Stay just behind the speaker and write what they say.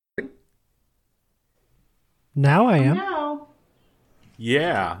Now I am. No.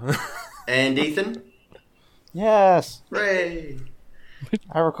 Yeah. And Ethan? Yes. Hooray!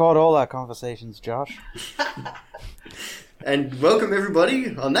 I recalled all our conversations, Josh. And welcome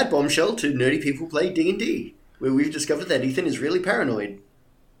everybody on that bombshell to Nerdy People Play D&D, where we've discovered that Ethan is really paranoid.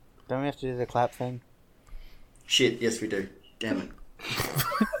 Don't we have to do the clap thing? Shit, yes we do. Damn it.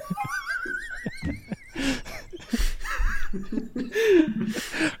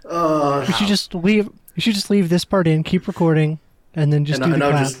 Oh, You should just leave. You should just leave this part in, keep recording, and then just do the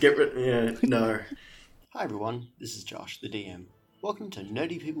I'll clap. just get rid. Yeah, no. Hi everyone, this is Josh, the DM. Welcome to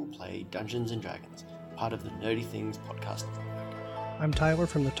Nerdy People Play Dungeons and Dragons, part of the Nerdy Things podcast network. I'm Tyler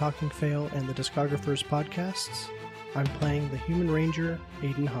from the Talking Fail and the Discographers podcasts. I'm playing the Human Ranger,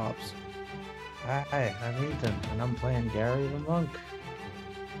 Aiden Hobbs. Hi, I'm Ethan, and I'm playing Gary the Monk.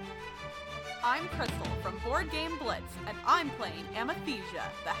 I'm Crystal from Board Game Blitz, and I'm playing Amathesia,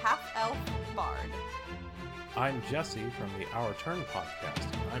 the half-elf bard. I'm Jesse from the Our Turn podcast.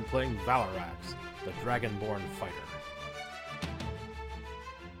 I'm playing Valarax, the Dragonborn fighter.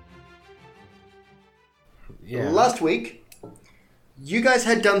 Yeah. Last week, you guys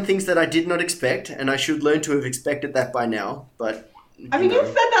had done things that I did not expect, and I should learn to have expected that by now, but... I mean, you've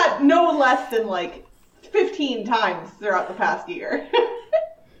said that no less than, 15 times throughout the past year.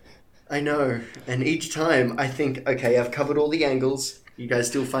 I know, and each time I think, okay, I've covered all the angles. You guys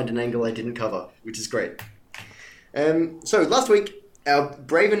still find an angle I didn't cover, which is great. So, last week, our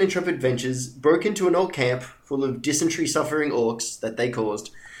brave and intrepid adventurers broke into an old camp full of dysentery-suffering orcs that they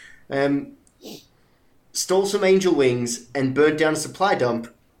caused, stole some angel wings, and burnt down a supply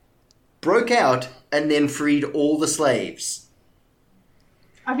dump, broke out, and then freed all the slaves.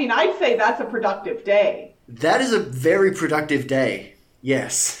 I mean, I'd say that's a productive day. That is a very productive day.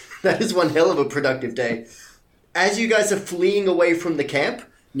 Yes, that is one hell of a productive day. As you guys are fleeing away from the camp,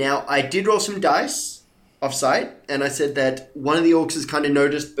 now I did roll some dice off-site, and I said that one of the orcs has kind of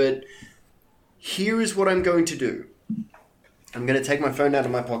noticed, but here is what I'm going to do. I'm going to take my phone out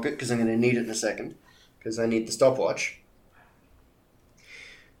of my pocket, because I'm going to need it in a second, because I need the stopwatch.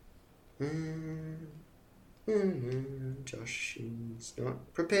 Josh is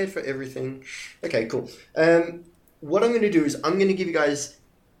not prepared for everything. Okay, cool. What I'm going to do is I'm going to give you guys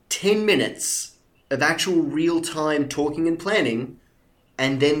 10 minutes of actual real-time talking and planning,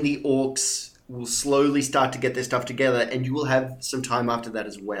 and then the orcs will slowly start to get their stuff together, and you will have some time after that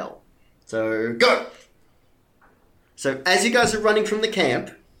as well. So, go! So, as you guys are running from the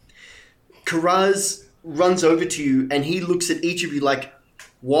camp, Karaz runs over to you, and he looks at each of you like,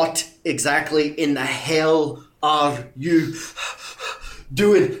 what exactly in the hell are you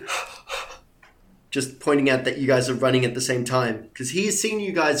doing? Just pointing out that you guys are running at the same time. Because he has seen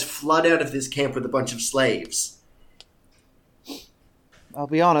you guys flood out of this camp with a bunch of slaves. I'll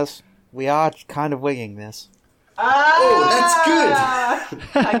be honest, we are kind of winging this. Oh, that's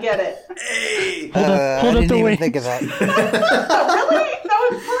good. I get it. Hey! Hold I up didn't the even wings. think of that. Really? That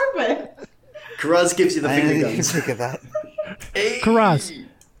was perfect. Karaz gives you the I finger didn't even guns. think of that. Hey! Karaz,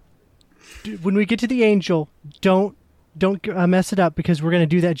 when we get to the angel, don't mess it up, because we're going to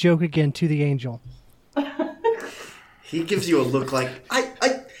do that joke again to the angel. He gives you a look like,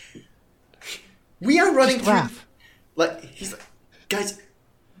 we are running Just through... laugh. He's like, guys,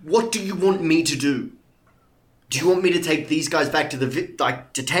 what do you want me to do? Do you want me to take these guys back to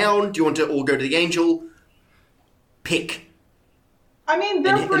to town? Do you want to all go to the angel? Pick. I mean,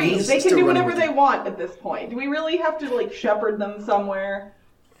 they're And free. he's They can still do running whatever with they you. want at this point. Do we really have to, shepherd them somewhere?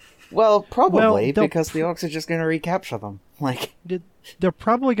 Well, probably, they'll- because the orcs are just going to recapture them. They're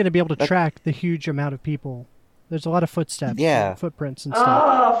probably going to be able to track the huge amount of people. There's a lot of footsteps, Yeah. and footprints and stuff.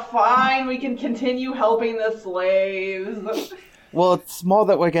 Oh, fine. We can continue helping the slaves. Well, it's more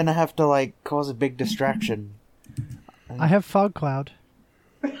that we're going to have to, cause a big distraction. I have fog cloud.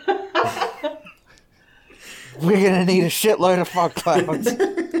 We're going to need a shitload of fog clouds.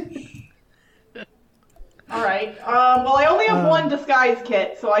 All right. Well, I only have one disguise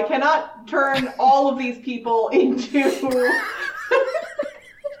kit, so I cannot turn all of these people into...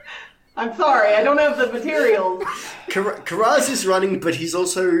 I'm sorry, I don't have the materials. Karaz is running, but he's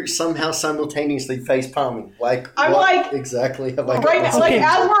also somehow simultaneously face palming. I'm what like- exactly have I got Right now, myself Okay.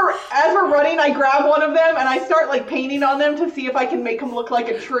 as we're running, I grab one of them and I start painting on them to see if I can make them look like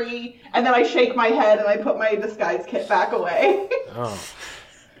a tree, and then I shake my head and I put my disguise kit back away. Oh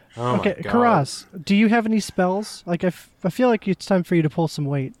Okay, my God. Karaz, do you have any spells? I feel like it's time for you to pull some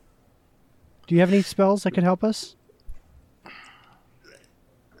weight. Do you have any spells that could help us?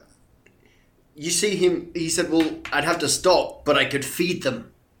 You see him, he said, well, I'd have to stop, but I could feed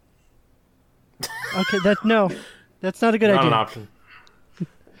them. Okay, that's not a good Not idea. an option.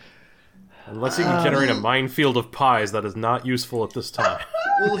 Unless he can generate a minefield of pies, that is not useful at this time.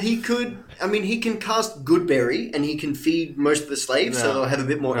 Well, he could. I mean, he can cast Goodberry, and he can feed most of the slaves, so they'll have a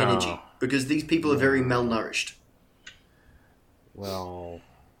bit more energy. Because these people are very malnourished. Well...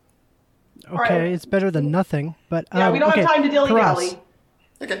 Okay, Right. it's better than nothing. But Yeah, we don't okay, have time to dilly-dally. Karas,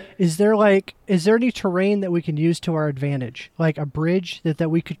 Okay. is there any terrain that we can use to our advantage? Like a bridge that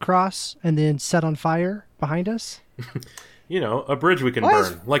we could cross and then set on fire behind us? You know, a bridge we can Why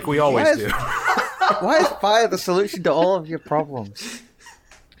is- burn, like we always why is- do. Why is fire the solution to all of your problems?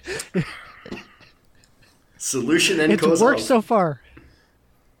 Solution and It's cause worked of. so far.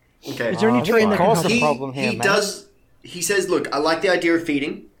 Okay. Is there any terrain that can cause help? the problem here, he man. does. He says, "Look, I like the idea of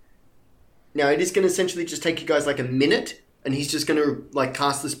feeding. Now it is going to essentially just take you guys like a minute, and he's just going to like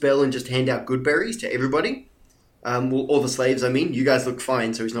cast the spell and just hand out good berries to everybody. Well, all the slaves. I mean, you guys look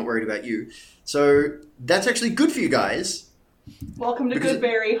fine, so he's not worried about you. So that's actually good for you guys. Welcome to Because-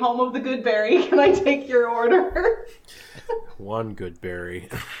 Goodberry, home of the Goodberry. Can I take your order? One good berry.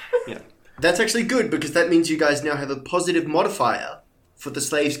 Yeah, that's actually good because that means you guys now have a positive modifier for the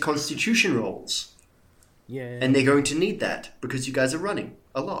slaves' constitution rolls, Yeah. and they're going to need that because you guys are running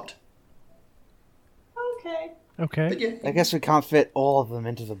a lot. Okay. Okay. But yeah, I guess we can't fit all of them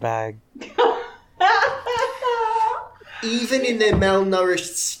into the bag. even in their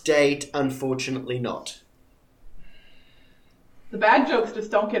malnourished state, unfortunately not. The bad jokes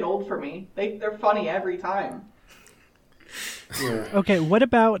just don't get old for me. They're funny every time. Yeah. Okay, what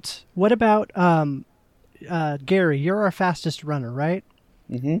about Gary? You're our fastest runner, right?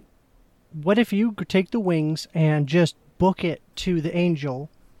 Mm-hmm. What if you could take the wings and just book it to the angel,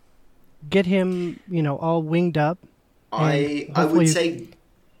 get him, all winged up? I hopefully- would say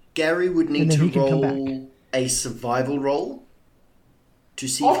Gary would need And then to he can come roll a survival roll to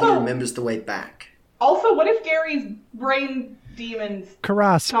see if he Also- remembers the way back. Also, what if Gary's brain demons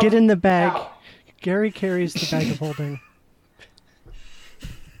Karas, come get in the bag. out? Gary carries the bag of holding.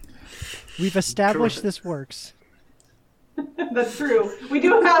 We've established Correct. this works. That's true. We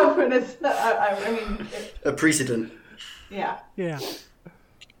do have A precedent. yeah. Yeah.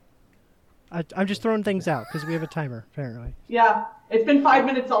 I'm just throwing things out because we have a timer, apparently. Yeah. It's been 5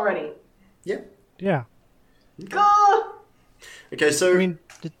 minutes already. Yeah. Yeah. Okay, so I mean,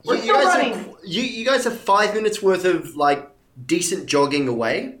 We're you still guys running. are, you guys are 5 minutes worth of like decent jogging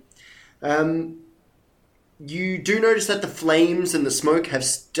away. You do notice that the flames and the smoke have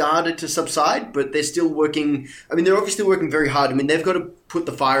started to subside, but they're still working. I mean, they're obviously working very hard. I mean, they've got to put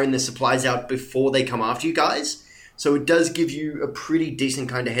the fire and their supplies out before they come after you guys. So it does give you a pretty decent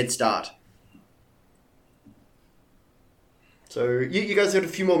kind of head start. So you guys have a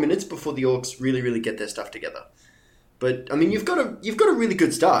few more minutes before the orcs really, really get their stuff together. But I mean, you've got a really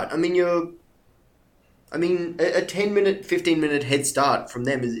good start. I mean, a 10-minute, 15-minute head start from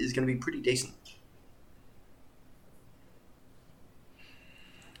them is going to be pretty decent.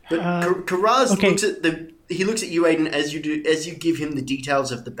 But Karaz okay. looks at you, Aiden, as you give him the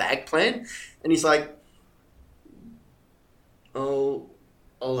details of the bag plan, and he's like, "Oh,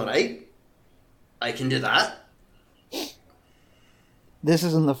 all right, I can do that." This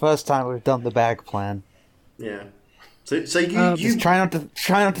isn't the first time we've done the bag plan. Yeah. So you Just try not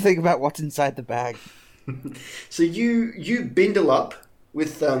to think about what's inside the bag. So you bindle up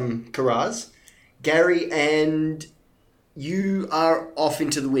with Karaz, Gary, and you are off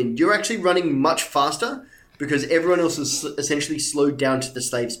into the wind. You're actually running much faster because everyone else is essentially slowed down to the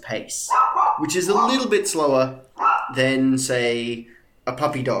slave's pace, which is a little bit slower than, say, a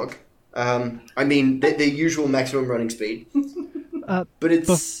puppy dog. I mean, their usual maximum running speed. But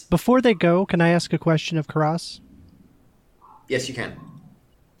it's... Before they go, can I ask a question of Karas? Yes, you can.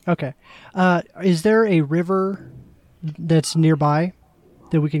 Okay. Is there a river that's nearby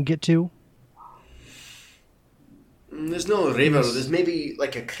that we can get to? There's no river. There's maybe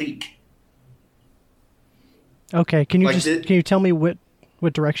like a creek. Okay. Can you Like can you tell me what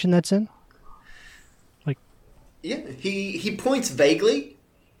direction that's in? Yeah, he points vaguely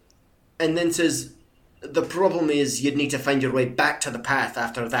and then says, "The problem is you'd need to find your way back to the path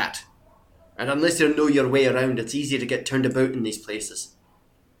after that. And unless you know your way around, it's easy to get turned about in these places.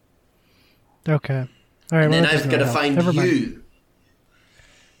 Okay. All right. And then well, that I've doesn't got to really help. find Never mind. you."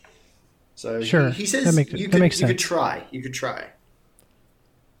 So Sure, he says that makes you could sense. try. You could try.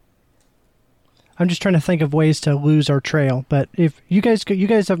 I'm just trying to think of ways to lose our trail. But if you guys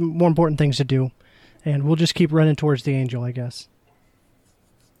have more important things to do, and we'll just keep running towards the angel, I guess.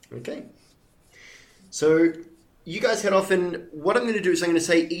 Okay. So you guys head off, and what I'm going to do is I'm going to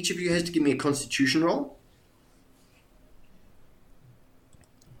say each of you has to give me a constitution roll.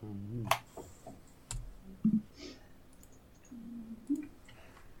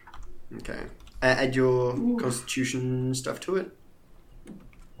 Okay. Add your Constitution stuff to it.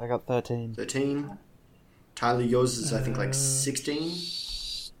 I got 13. 13. Tyler, yours is, I think, like 16.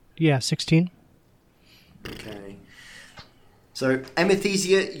 Yeah, 16. Okay. So,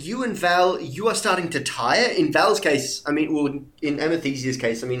 Amethysia, you and Val, you are starting to tire. In Val's case, in Amethisia's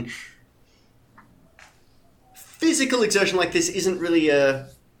case, physical exertion like this isn't really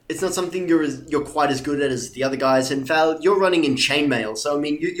it's not something you're quite as good at as the other guys. And Val, you're running in chainmail, so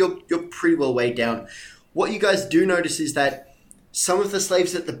you're pretty well weighed down. What you guys do notice is that some of the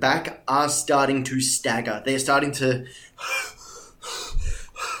slaves at the back are starting to stagger. They're starting to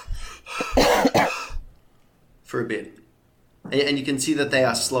for a bit, and you can see that they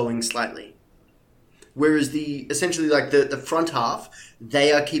are slowing slightly. Whereas essentially the front half,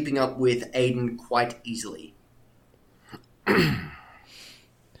 they are keeping up with Aiden quite easily.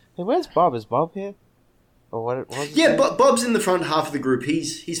 Hey, where's Bob? Is Bob here? Or what was his Yeah, name? Bob's in the front half of the group.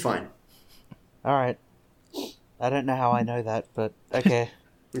 He's fine. Alright. I don't know how I know that, but okay.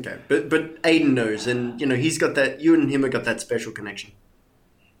 Okay, but Aiden knows, and he's got that. You and him have got that special connection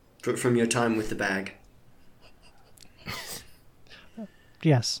from your time with the bag.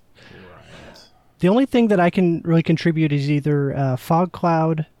 Yes. Right. The only thing that I can really contribute is either fog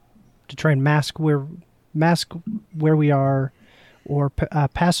cloud to try and mask where we are, or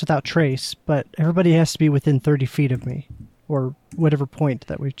pass without trace. But everybody has to be within 30 feet of me, or whatever point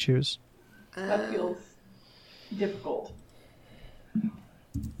that we choose. That feels difficult.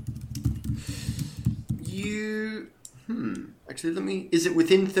 Actually, is it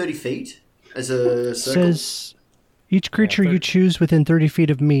within 30 feet as a circle? Says each creature you choose within 30 feet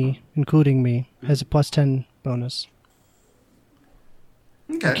of me, including me, has a +10 bonus.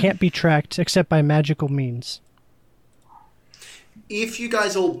 Okay. It can't be tracked except by magical means. If you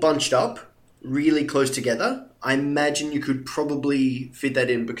guys all bunched up really close together, I imagine you could probably fit that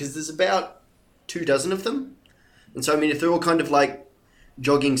in, because there's about 24 of them. And so, if they're all kind of like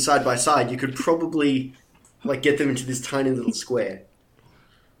jogging side by side, you could probably get them into this tiny little square.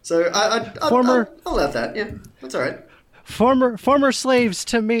 So I'll allow that. Yeah, that's all right. Former slaves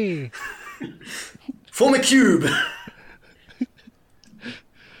to me. Form a cube.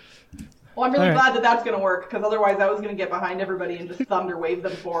 Well, I'm really All right. glad that that's going to work, because otherwise I was going to get behind everybody and just thunder wave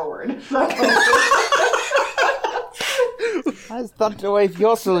them forward. So. How's Thunderwave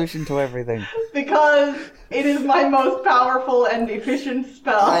your solution to everything? Because it is my most powerful and efficient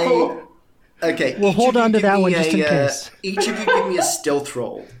spell. Okay. We'll each hold of you on to give that me one just in case. Each of you give me a stealth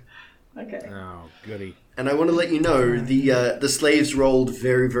roll. Okay. Oh, goody. And I want to let you know the slaves rolled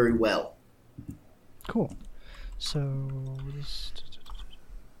very, very well. Cool. So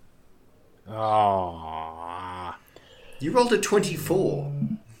Oh. You rolled a 24.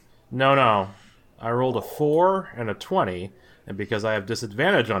 No. I rolled a 4 and a 20, and because I have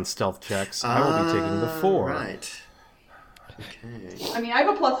disadvantage on stealth checks, I will be taking the 4. Right. Okay. I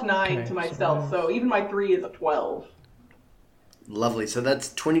have a +9 Okay, to my so- stealth, so even my 3 is a 12. Lovely. So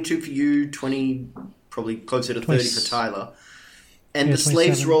that's 22 for you, 20, probably closer to 30 for Tyler. And Yeah, the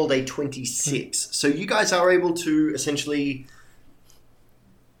slaves 27. rolled a 26. So you guys are able to essentially...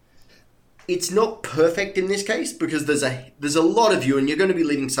 It's not perfect in this case, because there's a lot of you, and you're going to be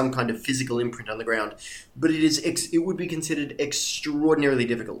leaving some kind of physical imprint on the ground. But it would be considered extraordinarily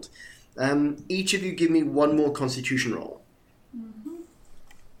difficult. Each of you give me one more Constitution roll.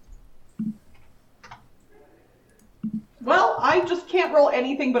 Well, I just can't roll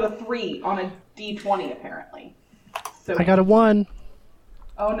anything but a 3 on a d20, apparently. So, I got a 1.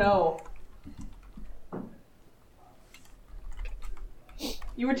 Oh no.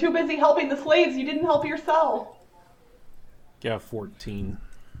 You were too busy helping the slaves, you didn't help yourself. Yeah, 14.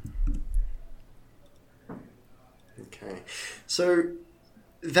 Okay. So,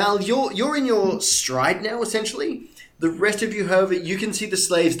 Val, you're in your stride now, essentially. The rest of you, however, you can see the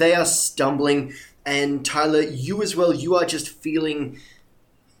slaves, they are stumbling. And Tyler, you as well, you are feeling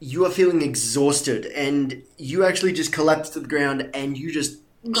exhausted. And you actually just collapse to the ground and you just...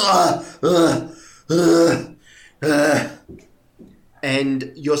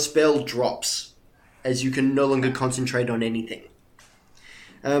 and your spell drops as you can no longer concentrate on anything.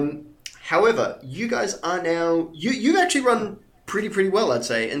 However, you guys are now... You've actually run pretty well, I'd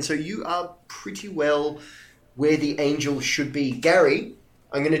say. And so you are pretty well where the angel should be. Gary,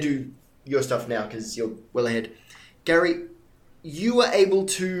 I'm going to do your stuff now because you're well ahead. Gary, you were able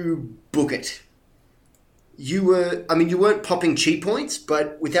to book it. You weren't popping chi points,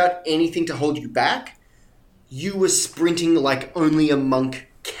 but without anything to hold you back, you were sprinting like only a monk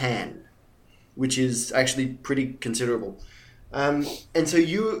can, which is actually pretty considerable. And so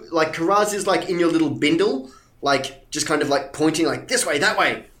you, Karaz is in your little bindle, just kind of pointing this way, that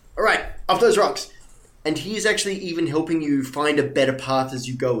way. All right, up those rocks. And he is actually even helping you find a better path as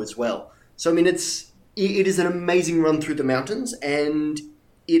you go as well. So, I mean, it is an amazing run through the mountains, and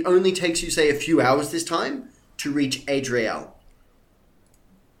it only takes you, say, a few hours this time to reach Adriel.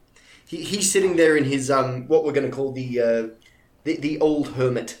 He's sitting there in his, what we're going to call the old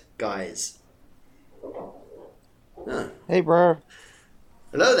hermit guise. Huh. Hey, bro.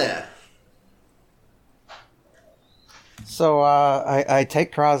 Hello there. So, I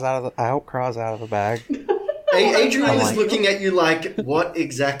take Kraz I help Kraz out of the bag. Adriel is looking at you like, what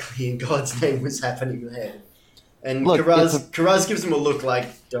exactly in God's name was happening there? And Look, Karaz gives him a look like,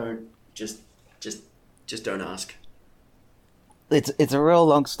 just don't ask. It's a real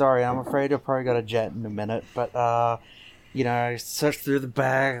long story. I'm afraid I've probably got a jet in a minute, but I searched through the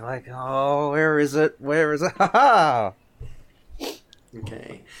bag like, oh, where is it? Where is it? Ha ha!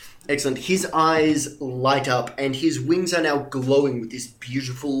 Okay. Excellent. His eyes light up and his wings are now glowing with this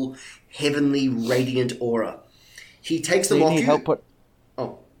beautiful, heavenly, radiant aura. He takes them off you. Help put...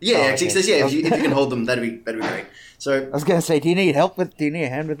 Oh, yeah, actually, he says, yeah, if you can hold them, that'd be great. So I was gonna say, do you need help with? Do you need a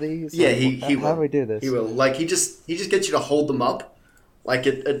hand with these? Yeah, he will. How do we do this? He will. Like he just gets you to hold them up, like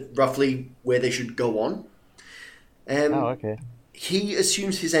at roughly where they should go on. Okay. He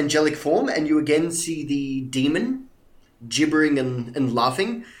assumes his angelic form, and you again see the demon gibbering and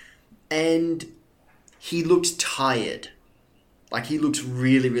laughing, and he looks tired. Like he looks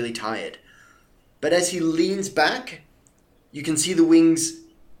really, really tired. But as he leans back, you can see the wings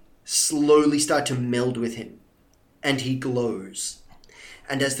slowly start to meld with him. And he glows.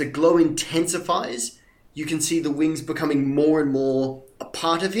 And as the glow intensifies, you can see the wings becoming more and more a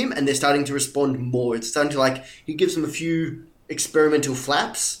part of him, and they're starting to respond more. It's starting to he gives them a few experimental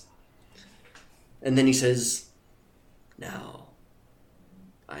flaps, and then he says, "Now,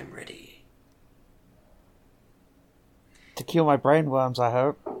 I'm ready." To kill my brainworms, I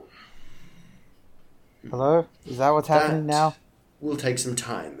hope. Hello? Is that what's happening now? Will take some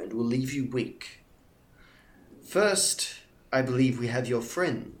time, and will leave you weak. First, I believe we have your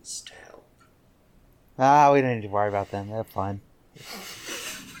friends to help. We don't need to worry about them. They're fine.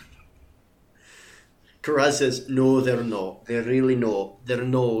 Karaz says, no, they're not. They're really not. They're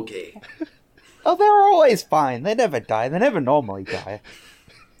no okay. Oh, they're always fine. They never die. They never normally die.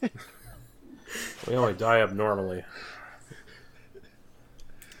 We only die abnormally.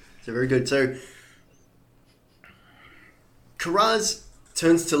 So very good. So, Karaz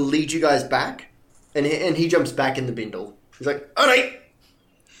turns to lead you guys back. And he jumps back in the bindle. He's like, all right.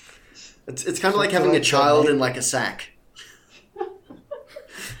 It's kind of like having a child in like a sack.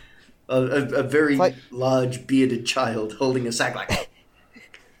 a very large bearded child holding a sack like.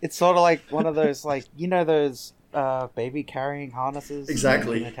 It's sort of like one of those those baby carrying harnesses.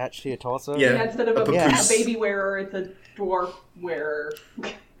 Exactly. You can attach to your torso. Yeah. Instead of a baby wearer, it's a dwarf wearer.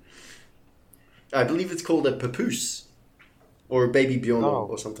 I believe it's called a papoose. Or a baby Bjorno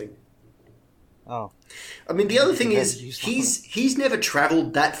or something. Oh. I mean, the other thing is, he's never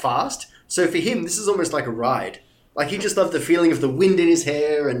traveled that fast, so for him, this is almost like a ride. Like, he just loved the feeling of the wind in his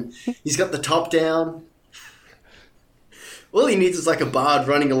hair, and he's got the top down. All he needs is like a bard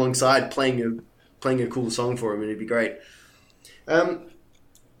running alongside, playing a cool song for him, and it'd be great.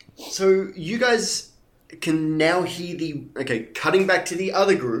 So, you guys can now hear cutting back to the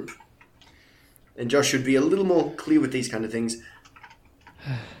other group, and Josh should be a little more clear with these kind of things.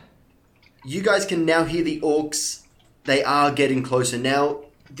 You guys can now hear the orcs. They are getting closer. Now,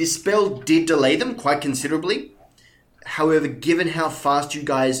 this spell did delay them quite considerably. However, given how fast you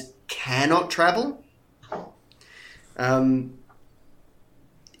guys cannot travel,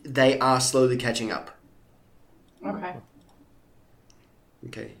 they are slowly catching up. Okay.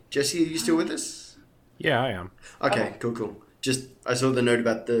 Okay. Jesse, are you still with us? Yeah, I am. Okay, cool. Just, I saw the note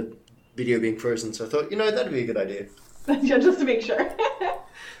about the video being frozen, so I thought, that'd be a good idea. Yeah, just to make sure.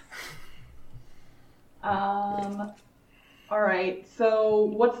 All right. So,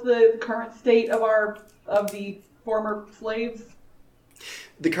 what's the current state of the former slaves?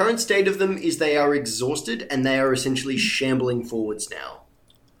 The current state of them is they are exhausted and they are essentially shambling forwards now.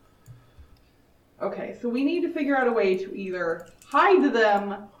 Okay, so we need to figure out a way to either hide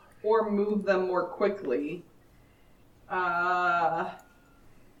them or move them more quickly.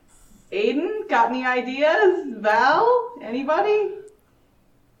 Aiden, got any ideas? Val, anybody?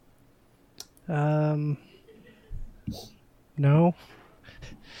 No.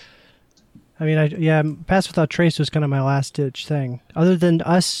 I mean, Pass Without Trace was kind of my last ditch thing. Other than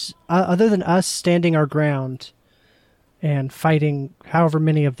us standing our ground and fighting however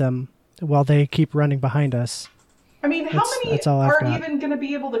many of them while they keep running behind us. I mean, how many all I've aren't got. even going to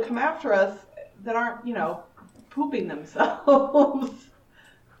be able to come after us that aren't, pooping themselves?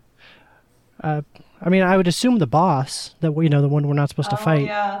 I mean, I would assume the boss, that the one we're not supposed to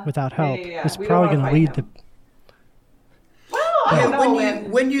fight without help, is We don't probably wanna going to fight lead him. Well, I don't know,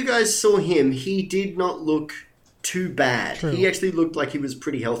 man. When you guys saw him, he did not look too bad. True. He actually looked like he was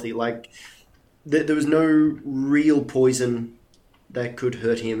pretty healthy. Like there was no real poison that could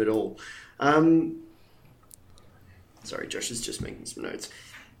hurt him at all. Sorry, Josh is just making some notes.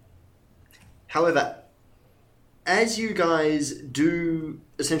 However, as you guys do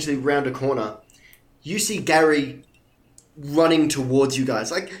essentially round a corner, you see Gary running towards you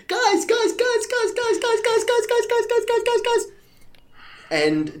guys, like, guys.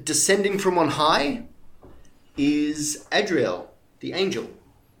 And descending from on high is Adriel, the angel.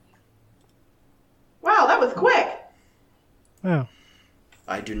 Wow, that was quick. Oh.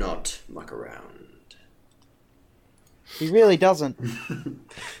 I do not muck around. He really doesn't.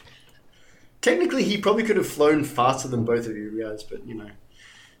 Technically, he probably could have flown faster than both of you guys, but, Yeah,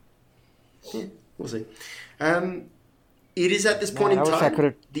 we'll see. It is at this point in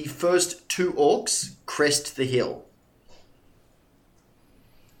time, the first 2 orcs crest the hill.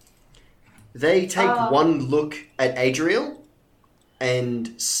 They take one look at Adriel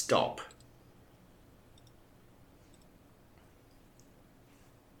and stop.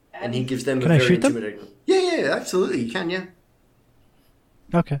 And he gives them Can a I very shoot them? intimidating... Yeah, absolutely, you can, yeah.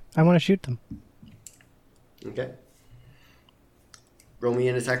 Okay, I want to shoot them. Okay. Roll me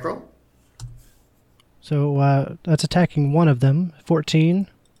an attack roll. So that's attacking one of them, 14.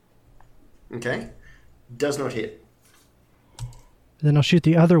 Okay. Does not hit. Then I'll shoot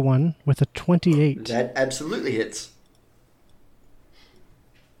the other one with a 28. That absolutely hits.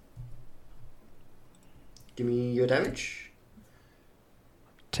 Give me your damage.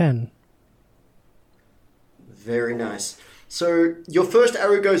 10. Very nice. So your first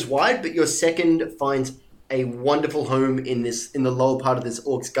arrow goes wide, but your second finds a wonderful home in the lower part of this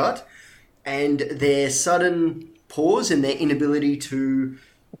orc's gut, and their sudden pause and their inability to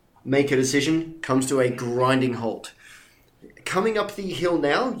make a decision comes to a grinding halt. Coming up the hill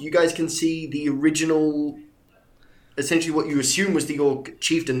now, you guys can see the original, essentially what you assume was the orc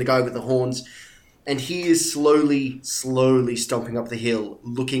chieftain, the guy with the horns, and he is slowly stomping up the hill,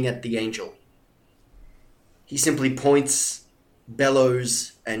 looking at the angel. He simply points,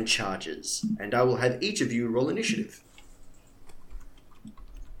 bellows, and charges. And I will have each of you roll initiative.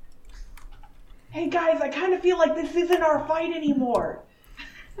 Hey guys, I kind of feel like this isn't our fight anymore.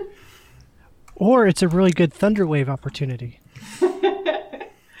 Or it's a really good Thunderwave opportunity.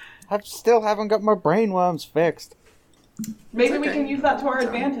 I still haven't got my brainworms fixed. Maybe we can use that to our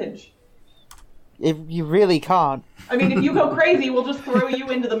advantage. If you really can't. I mean, if you go crazy, we'll just throw you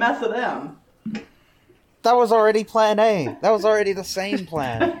into the mess of them. That was already plan A. That was already the same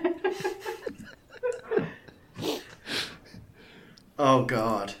plan. Oh,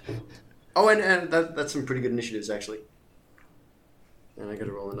 God. Oh, and that's some pretty good initiatives, actually. And I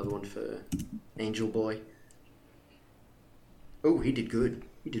gotta roll another one for Angel Boy. Oh, he did good.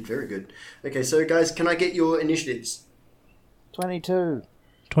 He did very good. Okay, so guys, can I get your initiatives? 22.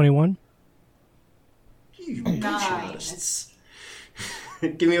 21. You Nine. artists.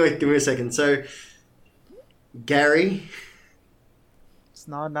 give me a second. So, Gary. It's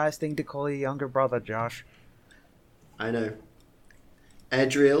not a nice thing to call your younger brother, Josh. I know.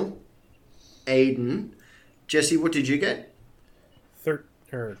 Adriel. Aiden. Jesse, what did you get?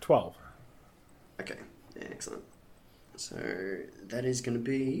 12. Okay, excellent. So that is going to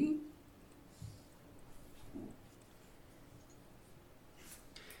be...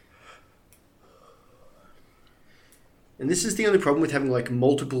 And this is the only problem with having like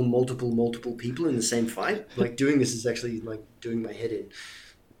multiple people in the same fight. Like doing this is actually like doing my head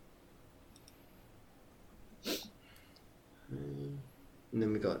in. And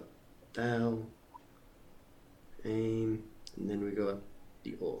then we got Dal, Aim, and then we got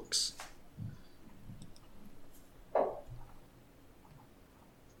the orcs.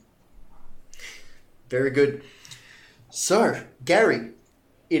 Very good. So, Gary,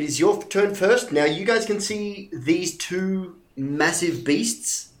 it is your turn first. Now, you guys can see these 2 massive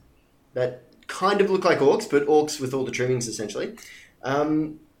beasts that kind of look like orcs, but orcs with all the trimmings, essentially.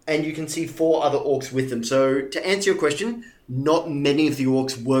 And you can see 4 other orcs with them. So, to answer your question, not many of the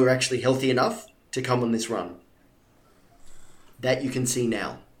orcs were actually healthy enough to come on this run. That you can see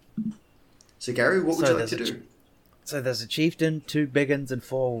now. So, Gary, what would you like to do? So there's a chieftain, 2 big uns, and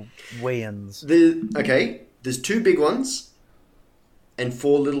 4 wee uns. Okay, there's 2 big ones and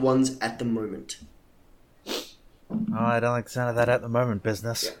 4 little ones at the moment. Oh, I don't like the sound of that at the moment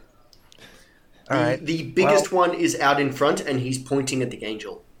business. Yeah. Alright. The biggest one is out in front and he's pointing at the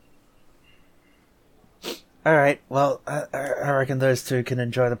angel. All right. Well, I reckon those two can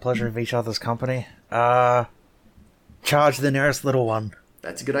enjoy the pleasure of each other's company. Charge the nearest little one.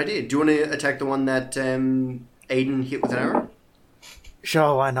 That's a good idea. Do you want to attack the one that Aiden hit with an arrow?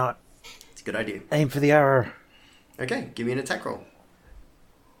 Sure, why not? It's a good idea. Aim for the arrow. Okay, give me an attack roll.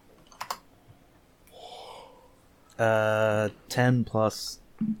 10 plus...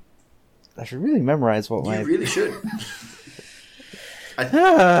 I should really memorize what my... You really should. I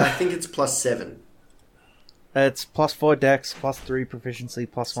think it's +7. It's +4 dex, +3 proficiency,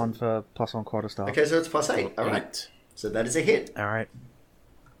 +1 for +1 quarterstaff. Okay, so it's +8. All right. So that is a hit. All right.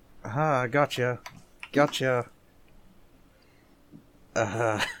 Aha, gotcha.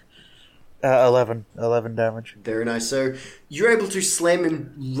 11 damage. Very nice. So you're able to slam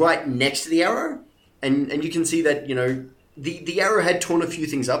him right next to the arrow, and you can see that, you know, the arrow had torn a few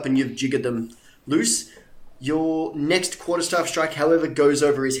things up and you've jiggered them loose. Your next quarterstaff strike, however, goes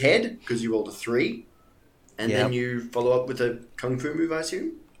over his head because you rolled a 3. And then you follow up with a kung fu move, I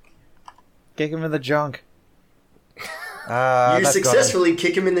assume? Kick him in the junk. You successfully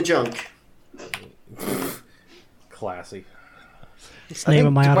kick him in the junk. Classy. It's the name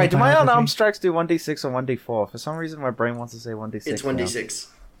of my do my autobiography. unarmed strikes do 1d6 or 1d4? For some reason, my brain wants to say 1d6. It's 1d6.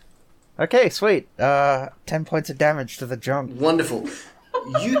 Now. Okay, sweet. 10 points of damage to the junk. Wonderful.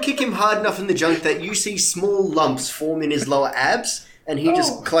 You kick him hard enough in the junk that you see small lumps form in his lower abs, and he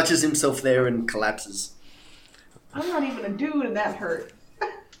just clutches himself there and collapses. I'm not even a dude and that hurt.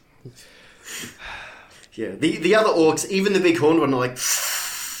 Yeah, the other orcs, even the big horned one, are like...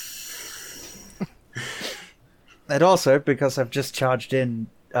 And also, because I've just charged in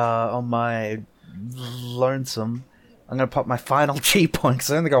on my lonesome, I'm going to pop my final chi point,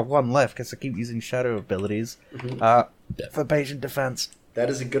 because I only got 1 left, because I keep using shadow abilities for patient defense. That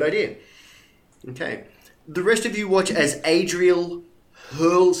is a good idea. Okay. The rest of you watch as Adriel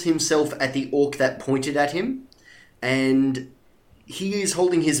hurls himself at the orc that pointed at him, and he is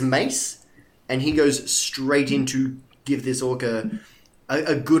holding his mace, and he goes straight in to give this orc a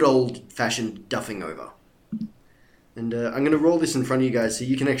good old-fashioned duffing over. And I'm going to roll this in front of you guys so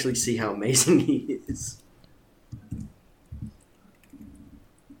you can actually see how amazing he is.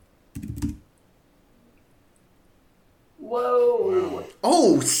 Whoa.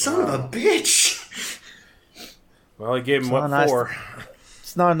 Oh, son of a bitch! Well, I gave him It's what not for.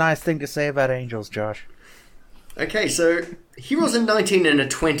 It's not a nice thing to say about angels, Josh. Okay, so he rolls a 19 and a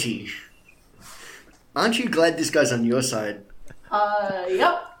 20. Aren't you glad this guy's on your side?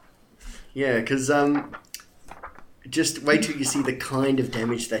 Yep. Yeah, because, just wait till you see the kind of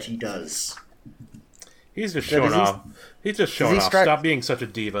damage that he does. He's just So showing does he- off. He's just showing he off. strike- Stop being such a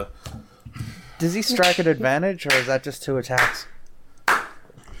diva. Does he strike at advantage, or is that just 2 attacks?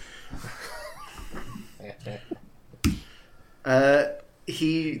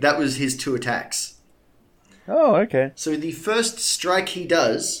 That was his 2 attacks. Oh, okay. So the first strike he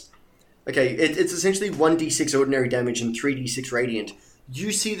does... Okay, it's essentially 1d6 ordinary damage and 3d6 radiant.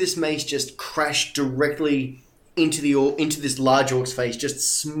 You see this mace just crash directly into this large orc's face, just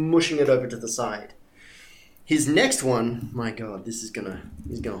smushing it over to the side. His next one... My god, he's gonna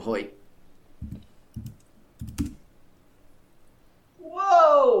hoit.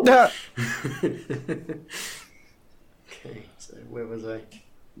 Whoa. Okay, so where was I?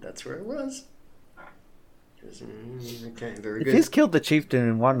 That's where it was. Okay, very If good. he's killed the chieftain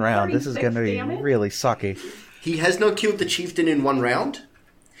in 1 round, this is going to 36 be damage? really sucky. He has not killed the chieftain in 1 round.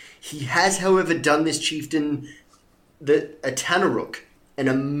 He has, however, done this chieftain, a Tanaruk, an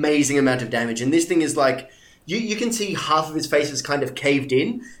amazing amount of damage. And this thing is like, you can see half of his face is kind of caved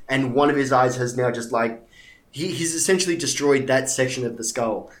in, and one of his eyes has now just like, he's essentially destroyed that section of the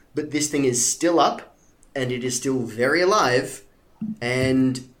skull. But this thing is still up, and it is still very alive,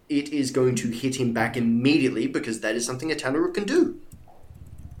 and it is going to hit him back immediately, because that is something a Tanaruk can do.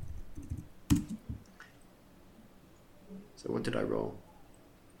 So what did I roll?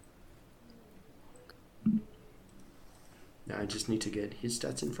 Now I just need to get his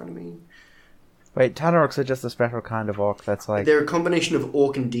stats in front of me. Wait, Tanaroks are just a special kind of orc that's like... They're a combination of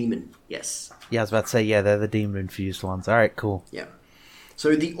orc and demon, yes. Yeah, I was about to say, yeah, they're the demon-infused ones. Alright, cool. Yeah.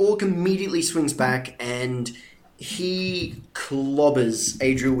 So the orc immediately swings back, and he clobbers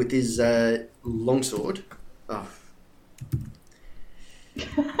Adriel with his longsword. Oh.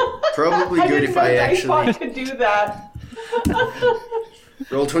 Probably good if I actually... I could do that.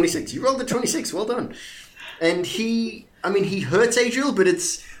 Roll 26. You rolled the 26. Well done. And he hurts Adriel, but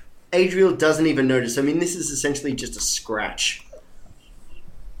Adriel doesn't even notice. I mean, this is essentially just a scratch.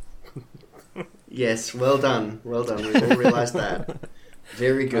 Yes, well done. Well done. We've all realised that.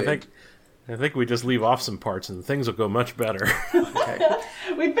 Very good. I think we just leave off some parts and things will go much better. Okay.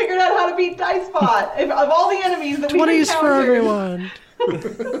 We figured out how to beat Dicebot. Of all the enemies that we've 20s for encountered.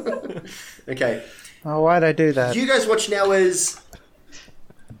 everyone. Okay. Oh, why'd I do that? You guys watch now as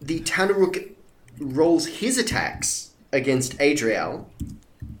the Tanaruk rolls his attacks against Adriel.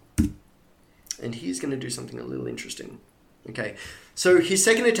 And he's going to do something a little interesting. Okay. So his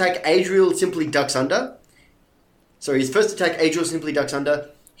second attack, Adriel simply ducks under. So his first attack, Adriel simply ducks under.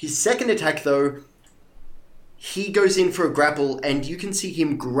 His second attack, though, he goes in for a grapple, and you can see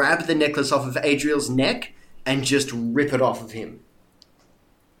him grab the necklace off of Adriel's neck and just rip it off of him.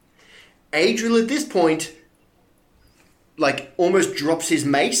 Adriel, at this point, like, almost drops his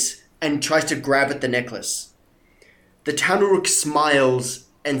mace and tries to grab at the necklace. The Tanaruk smiles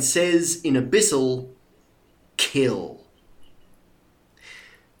and says in Abyssal, "Kill."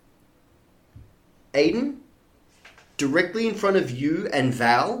 Aiden, directly in front of you and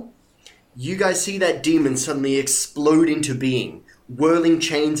Val, you guys see that demon suddenly explode into being, whirling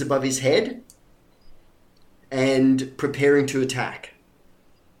chains above his head and preparing to attack.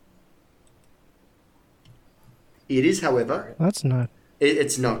 It is, however, That's not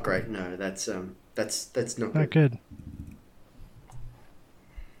it's not great. No, that's not not good. good.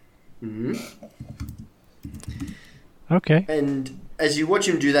 hmm Okay. And as you watch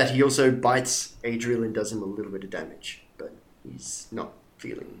him do that, he also bites Adriel and does him a little bit of damage, but he's not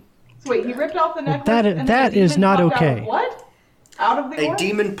feeling. So wait, he ripped off the necklace. that- and then that the is demon not popped out okay. of what? Out of the A orb?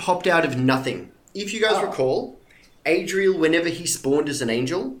 demon popped out of nothing. If you guys Oh. recall, Adriel, whenever he spawned as an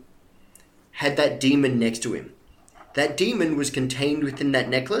angel, had that demon next to him. That demon was contained within that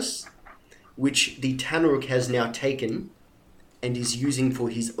necklace, which the Tanaruk has now taken and is using for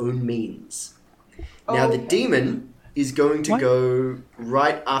his own means. Now, the Okay. demon is going to What? go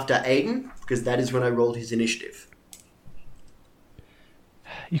right after Aiden, because that is when I rolled his initiative.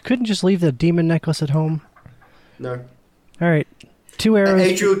 You couldn't just leave the demon necklace at home. No. All right. 2 arrows.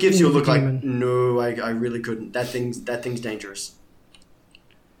 Adriel gives you a into look the like, demon. no, I really couldn't. That thing's dangerous.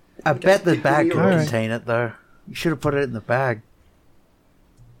 I bet the bag All can right. contain it, though. You should have put it in the bag.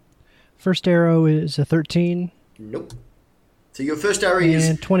 First arrow is a 13 Nope. So your first arrow is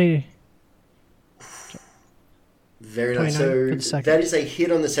and 20. very nice. 29 So for the second. that is a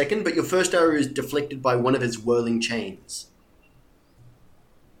hit on the second, but your first arrow is deflected by one of his whirling chains.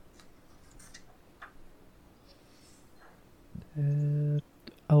 Uh,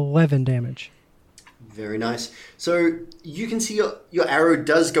 11 damage. Very nice. So you can see your arrow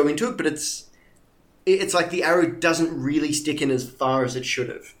does go into it, but it's like the arrow doesn't really stick in as far as it should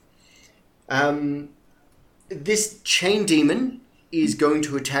have. This chain demon is going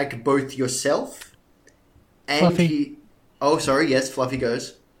to attack both yourself and Fluffy. Oh, sorry. Yes, Fluffy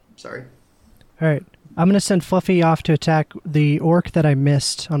goes. Sorry. All right. I'm going to send Fluffy off to attack the orc that I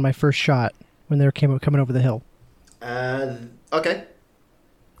missed on my first shot when they were coming over the hill. Okay.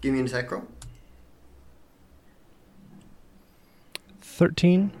 Give me an attack roll.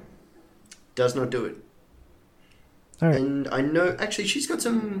 13. Does not do it. All right. And I know, actually, she's got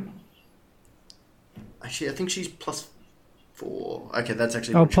some. Actually, I think she's +4. Okay, that's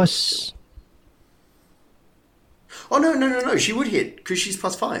actually. Oh, what she was plus. still. Oh no! She would hit because she's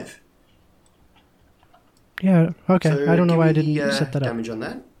 +5. Yeah, okay. So I don't know give why I me didn't the, set that up. damage on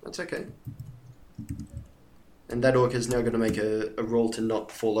that. That's okay. And that orc is now going to make a roll to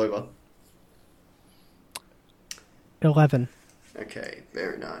not fall over. 11. Okay,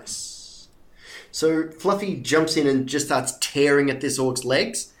 very nice. So Fluffy jumps in and just starts tearing at this orc's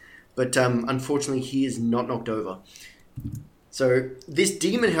legs, but unfortunately he is not knocked over. So this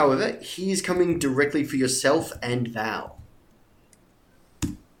demon, however, he is coming directly for yourself and Val.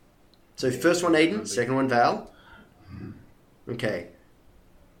 So first one Aiden, second one Val. Okay.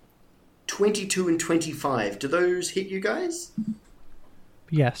 22 and 25. Do those hit you guys?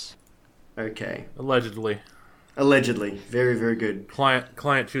 Yes. Okay. Allegedly. Allegedly. Very, very good.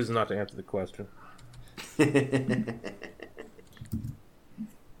 Client chooses not to answer the question.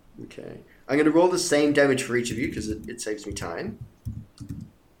 Okay. I'm going to roll the same damage for each of you because it saves me time. I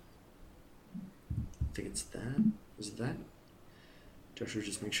think it's that. Is it that? Joshua,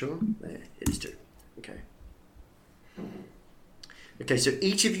 just make sure. There, it is 2. Okay. Okay, so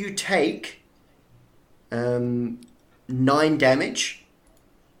each of you take 9 damage.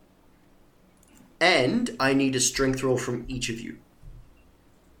 And I need a strength roll from each of you.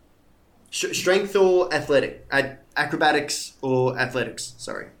 Strength or athletic? Acrobatics or athletics,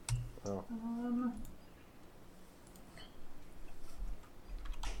 sorry. Oh.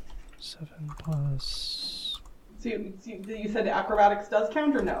 7 plus. So you said acrobatics does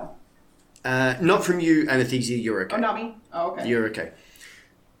count or no? Not from you, Anathesia, you're okay. Oh, not me? Oh, okay. You're okay.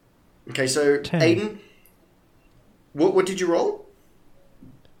 Okay, so 10. Aiden, what did you roll?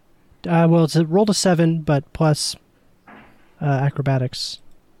 Well, it's a roll to 7, but plus acrobatics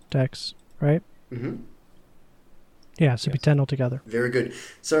dex, right? Mm-hmm. Yeah, so it'd be 10 altogether. Very good.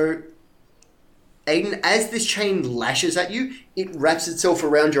 So, Aiden, as this chain lashes at you, it wraps itself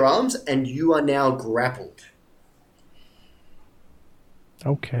around your arms, and you are now grappled.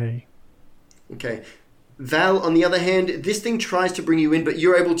 Okay. Okay. Val, on the other hand, this thing tries to bring you in, but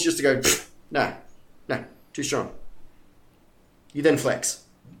you're able to just go, no, too strong. You then flex.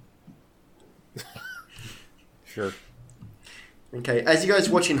 Sure. Okay, as you guys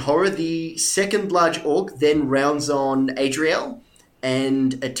watch in horror, the second large orc then rounds on Adriel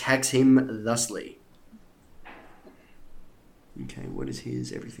and attacks him thusly. Okay, what is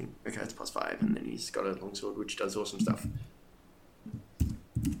his everything? Okay, it's +5, and then he's got a longsword, which does awesome stuff.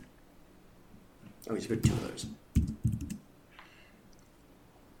 Oh, he's got 2 of those.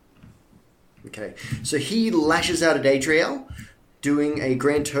 Okay, so he lashes out at Adriel, doing a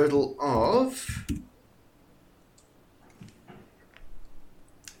grand total of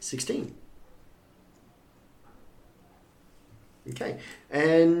 16. Okay,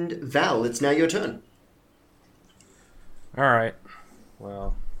 and Val, it's now your turn. All right.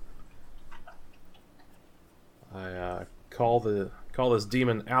 Well, I call this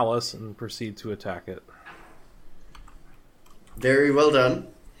demon Alice and proceed to attack it. Very well done.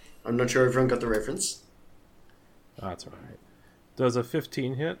 I'm not sure everyone got the reference. That's all right. Does a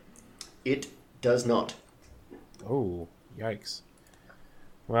 15 hit? It does not. Oh, yikes.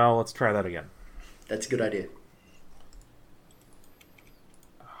 Well, let's try that again. That's a good idea.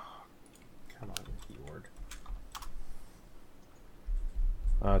 Come on, keyboard.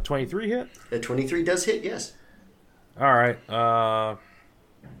 23 hit? The 23 does hit, yes. All right.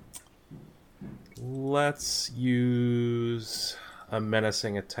 Let's use a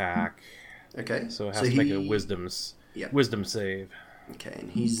menacing attack. Okay. So it has to make a wisdom save. Okay,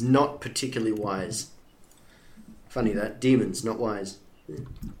 and he's not particularly wise. Funny that. Demons, not wise.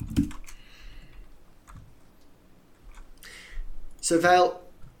 So, Val,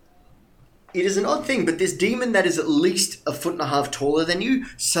 it is an odd thing, but this demon that is at least 1.5 feet taller than you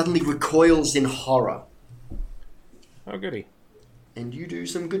suddenly recoils in horror. Oh, goody. And you do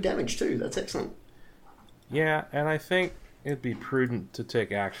some good damage too. That's excellent. Yeah, and I think it'd be prudent to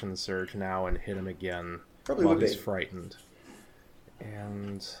take action surge now and hit him again Probably while would be. he's frightened.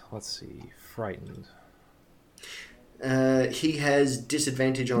 And let's see, frightened. He has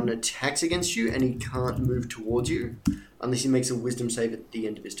disadvantage on attacks against you, and he can't move towards you unless he makes a wisdom save at the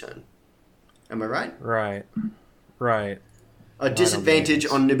end of his turn. Am I right? Right. A disadvantage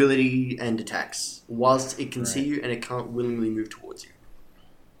on ability and attacks, whilst it can see you and it can't willingly move towards you.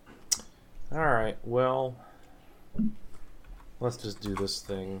 Alright, well, let's just do this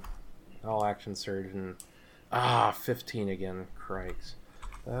thing. I'll action surge and... 15 again, Christ.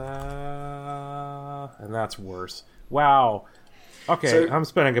 And that's worse. Wow. Okay, So I'm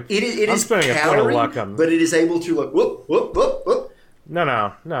spending a It is spending a point of cowering, luck on... but it is able to like whoop, whoop, whoop, whoop.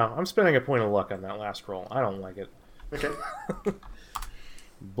 No, I'm spending a point of luck on that last roll. I don't like it. Okay.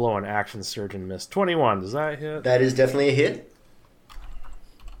 Blow an action surge and miss. 21, does that hit? That is definitely a hit.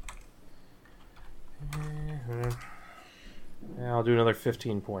 Yeah, I'll do another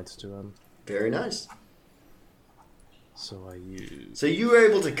 15 points to him. Very nice. So I use... So you were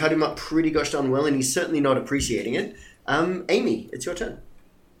able to cut him up pretty gosh darn well, and he's certainly not appreciating it. Amy, it's your turn.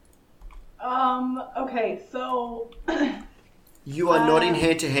 Okay, so You are not in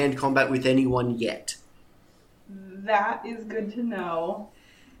hand-to-hand combat with anyone yet. that is good to know.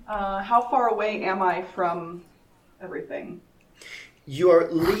 How far away am I from everything? You are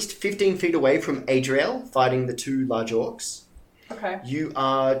at least 15 feet away from Adriel fighting the 2 large orcs. Okay. You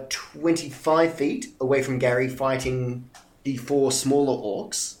are 25 feet away from Gary fighting the 4 smaller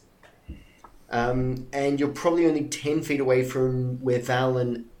orcs. And you're probably only 10 feet away from where Val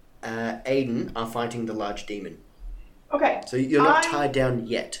and Aiden are fighting the large demon. Okay. So you're not tied down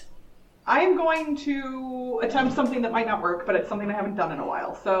yet. I am going to attempt something that might not work, but it's something I haven't done in a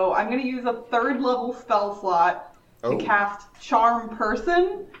while. So I'm going to use a 3rd level spell slot to cast Charm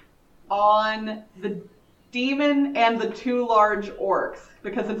Person on the demon and the 2 large orcs.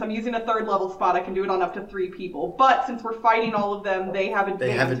 Because since I'm using a 3rd level spot, I can do it on up to 3 people. But since we're fighting all of them, they have advantage.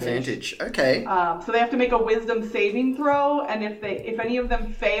 They have advantage. Okay. So they have to make a Wisdom saving throw, and if any of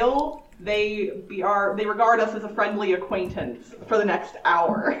them fail, they regard us as a friendly acquaintance for the next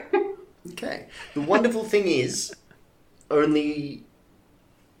hour. Okay. The wonderful thing is, only...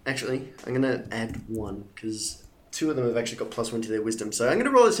 Actually, I'm going to add 1, because 2 of them have actually got +1 to their wisdom. So I'm going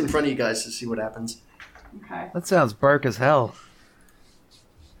to roll this in front of you guys to see what happens. Okay. That sounds broke as hell.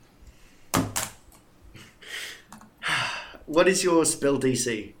 what is your spell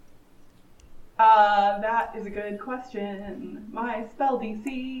DC? That is a good question. My spell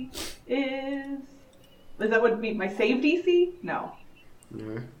DC is that would be my save DC? No.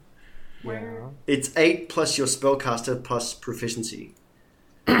 No. Where? It's 8 plus your spellcaster plus proficiency.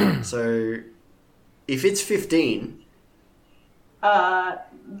 So, if it's 15...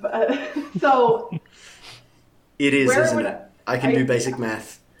 so... It is, where isn't would it? I can do basic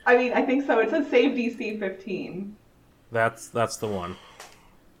math. I mean, I think so. It says save DC 15. That's the one.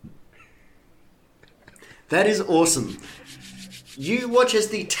 That is awesome. You watch as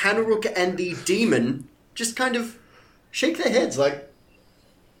the Tanaruk and the demon just kind of shake their heads like,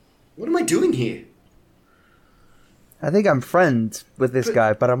 what am I doing here? I think I'm friends with this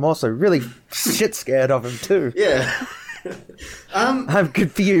guy, but I'm also really shit scared of him too. Yeah. I'm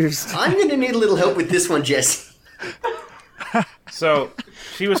confused. I'm going to need a little help with this one, Jess. So,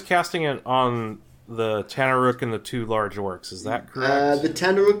 she was casting it on the Tanaruk and the 2 large orcs, is that correct? The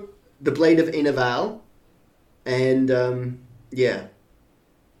Tanaruk, the Blade of Inaval, and, yeah.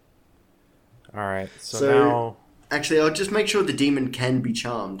 Alright, so now... Actually, I'll just make sure the demon can be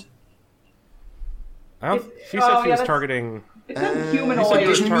charmed. She said she was targeting... It says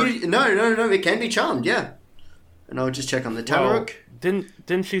humanoid. No, it can be charmed, yeah. And I'll just check on the Tanaruk.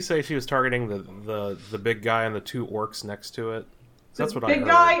 Didn't she say she was targeting the big guy and the 2 orcs next to it? That's what I heard. The big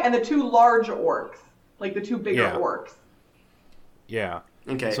guy and the 2 large orcs. Like the 2 bigger orcs. Yeah.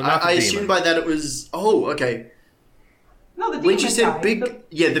 Okay, so I assumed by that it was... Oh, okay. No, the demon When she said guy. big...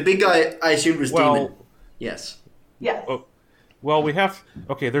 the big guy I assumed was demon. Yes. Yes. Oh, well, we have...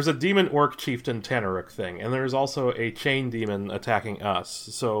 Okay, there's a demon orc chieftain Tanaruk thing, and there's also a chain demon attacking us,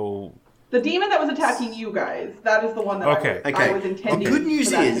 so... The demon that was attacking you guys, that is the one that I was intending. The good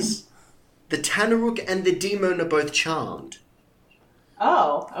news is, the Tanaruk and the demon are both charmed.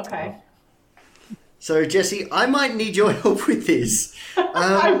 Oh, okay. So, Jesse, I might need your help with this.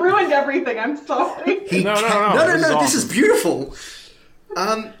 I ruined everything, I'm sorry. No, this is beautiful.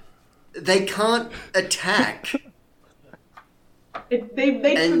 They can't attack.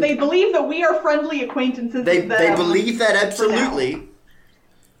 They believe that we are friendly acquaintances They with them. believe that, absolutely.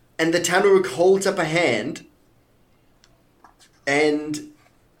 And the Tanaruk holds up a hand, and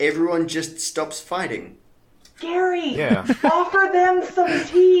everyone just stops fighting. Gary, offer them some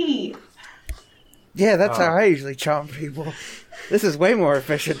tea. Yeah, that's how I usually charm people. This is way more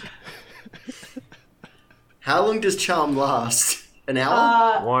efficient. How long does charm last? An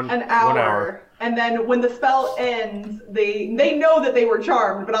hour? An hour. And then when the spell ends, they know that they were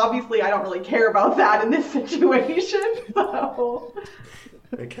charmed, but obviously I don't really care about that in this situation. So.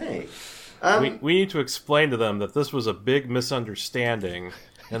 Okay. We need to explain to them that this was a big misunderstanding,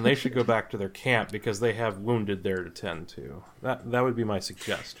 and they should go back to their camp because they have wounded there to tend to. That would be my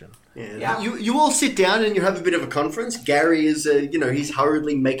suggestion. Yeah. You all sit down and you have a bit of a conference. Gary is, he's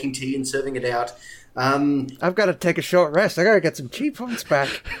hurriedly making tea and serving it out. I've got to take a short rest. I got to get some cheap points back.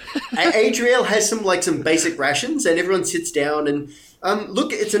 Adriel has some basic rations, and everyone sits down and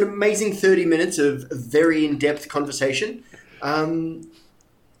look. It's an amazing 30 minutes of very in-depth conversation.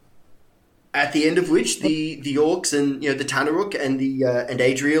 At the end of which the orcs and the Tanaruk and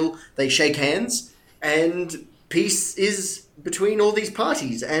Adriel, they shake hands, and peace is between all these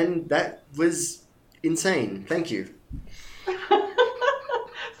parties, and that was insane. Thank you.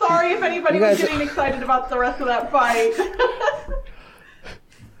 Sorry if anybody was getting excited about the rest of that fight.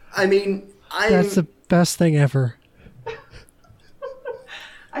 I mean, that's the best thing ever.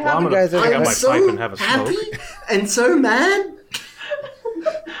 I'm going to pick up my pipe and have a smoke. Happy and so mad.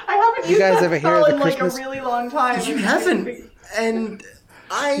 I haven't used that spell in like a really long time. You haven't, and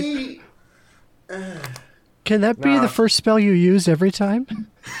I... Can that be the first spell you use every time?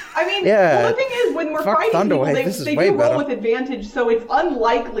 I mean, well, the thing is, when we're fighting people, they do roll with advantage, so it's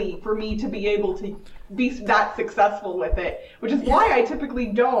unlikely for me to be able to be that successful with it, which is why I typically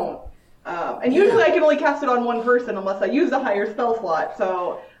don't. And usually I can only cast it on one person unless I use a higher spell slot,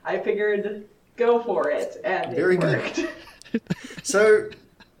 so I figured go for it, and it worked. So,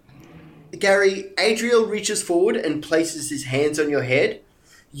 Gary, Adriel reaches forward and places his hands on your head.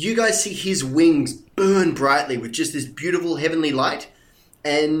 You guys see his wings burn brightly with just this beautiful heavenly light.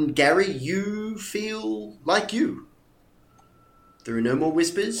 And Gary, you feel like you. There are no more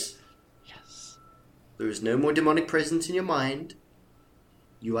whispers. Yes. There is no more demonic presence in your mind.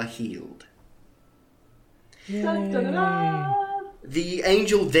 You are healed. The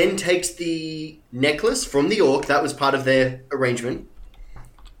angel then takes the necklace from the orc. That was part of their arrangement.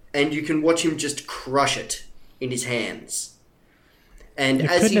 And you can watch him just crush it in his hands. And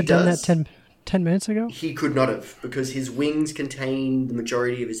as he does... done that 10 minutes ago? He could not have, because his wings contain the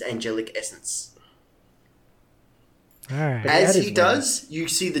majority of his angelic essence. All right. As that he is does, you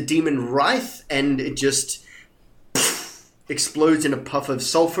see the demon writhe, and it just explodes in a puff of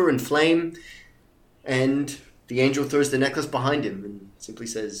sulfur and flame, and the angel throws the necklace behind him and simply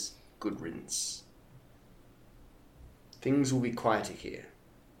says, "Good riddance. Things will be quieter here."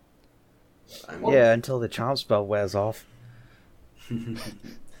 Yeah, until the charm spell wears off.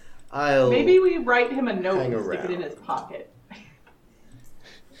 Maybe we write him a note hang and stick it around. in his pocket.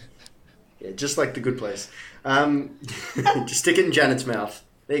 Yeah, just like the Good Place. Just stick it in Janet's mouth.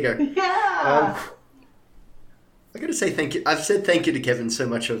 There you go. Yeah! I gotta say thank you. I've said thank you to Kevin so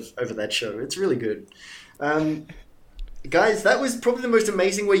much over that show. It's really good. Guys, that was probably the most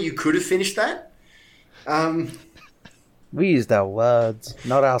amazing way you could have finished that. We used our words,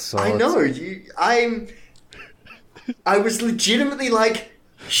 not our swords. I know. I was legitimately like,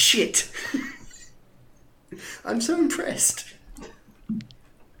 shit. I'm so impressed.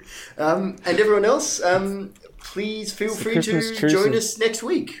 And everyone else, please feel free to Christmas truce join of- us next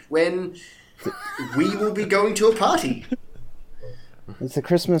week when we will be going to a party. It's the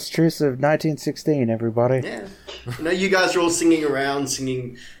Christmas truce of 1916, everybody. Yeah. You guys are all singing around,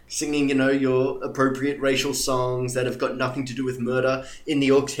 singing, your appropriate racial songs that have got nothing to do with murder. In the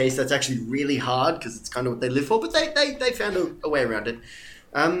Orcs' case, that's actually really hard because it's kind of what they live for, but they found a way around it.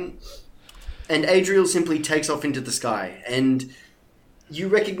 And Adriel simply takes off into the sky, and you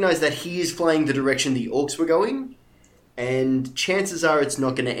recognize that he is flying the direction the Orcs were going, and chances are it's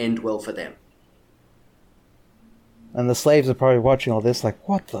not going to end well for them. And the slaves are probably watching all this like,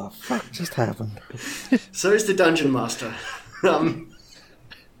 what the fuck just happened? So is the Dungeon Master.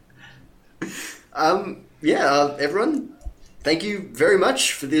 Everyone, thank you very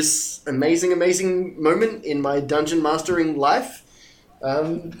much for this amazing moment in my dungeon mastering life.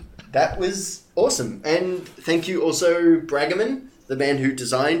 That was awesome. And thank you also, Bragaman, the man who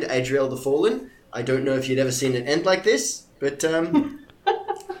designed Adriel the Fallen. I don't know if you'd ever seen it end like this, but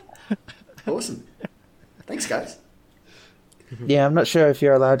awesome. Thanks, guys. Yeah, I'm not sure if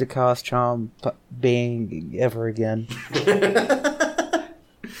you're allowed to cast Charm Being ever again.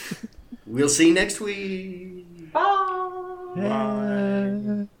 We'll see you next week. Bye!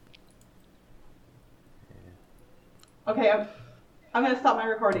 Yeah. Okay, I'm going to stop my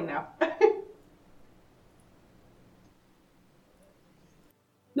recording now.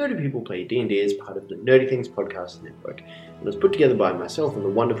 Nerdy People Play D&D is part of the Nerdy Things Podcast Network and was put together by myself and the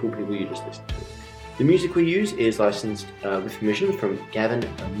wonderful people you just listened to. The music we use is licensed with permission from Gavin,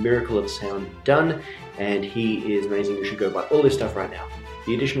 A Miracle of Sound Done, and he is amazing. You should go buy all this stuff right now.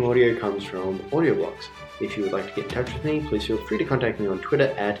 The additional audio comes from Audioblocks. If you would like to get in touch with me, please feel free to contact me on Twitter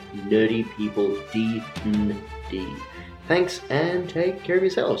at NerdyPeopleDND. Thanks, and take care of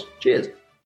yourselves. Cheers.